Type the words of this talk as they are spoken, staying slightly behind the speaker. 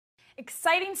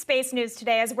Exciting space news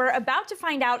today as we're about to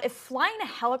find out if flying a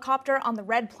helicopter on the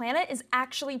red planet is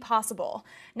actually possible.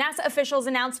 NASA officials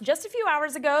announced just a few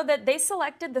hours ago that they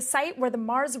selected the site where the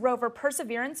Mars rover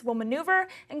Perseverance will maneuver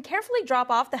and carefully drop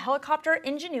off the helicopter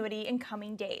Ingenuity in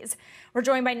coming days. We're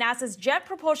joined by NASA's Jet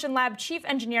Propulsion Lab Chief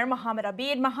Engineer Mohammed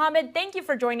Abid. Mohammed, thank you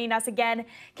for joining us again.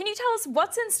 Can you tell us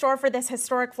what's in store for this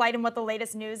historic flight and what the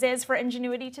latest news is for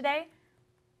Ingenuity today?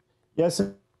 Yes.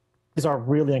 These are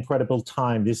really incredible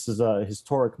time. This is a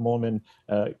historic moment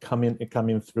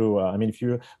coming through. I mean, if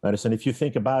you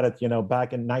think about it,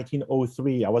 back in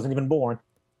 1903, I wasn't even born.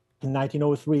 In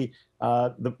 1903,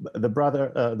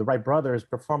 the Wright brothers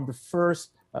performed the first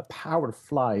powered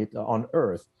flight on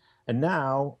Earth, and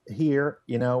now here,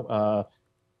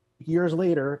 years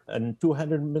later, and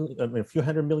a few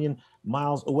hundred million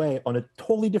miles away, on a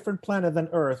totally different planet than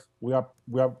Earth, we are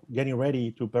getting ready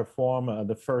to perform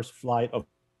the first flight of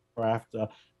craft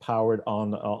powered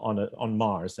on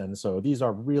Mars. And so these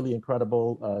are really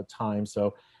incredible times.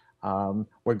 So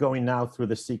we're going now through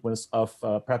the sequence of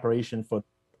preparation for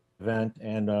the event,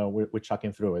 and we're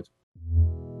chucking through it.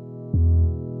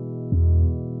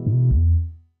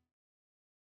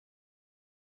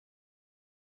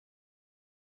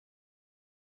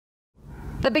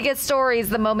 The biggest stories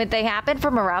the moment they happen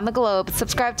from around the globe.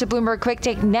 Subscribe to Bloomberg Quick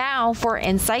Take now for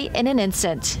insight in an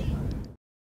instant.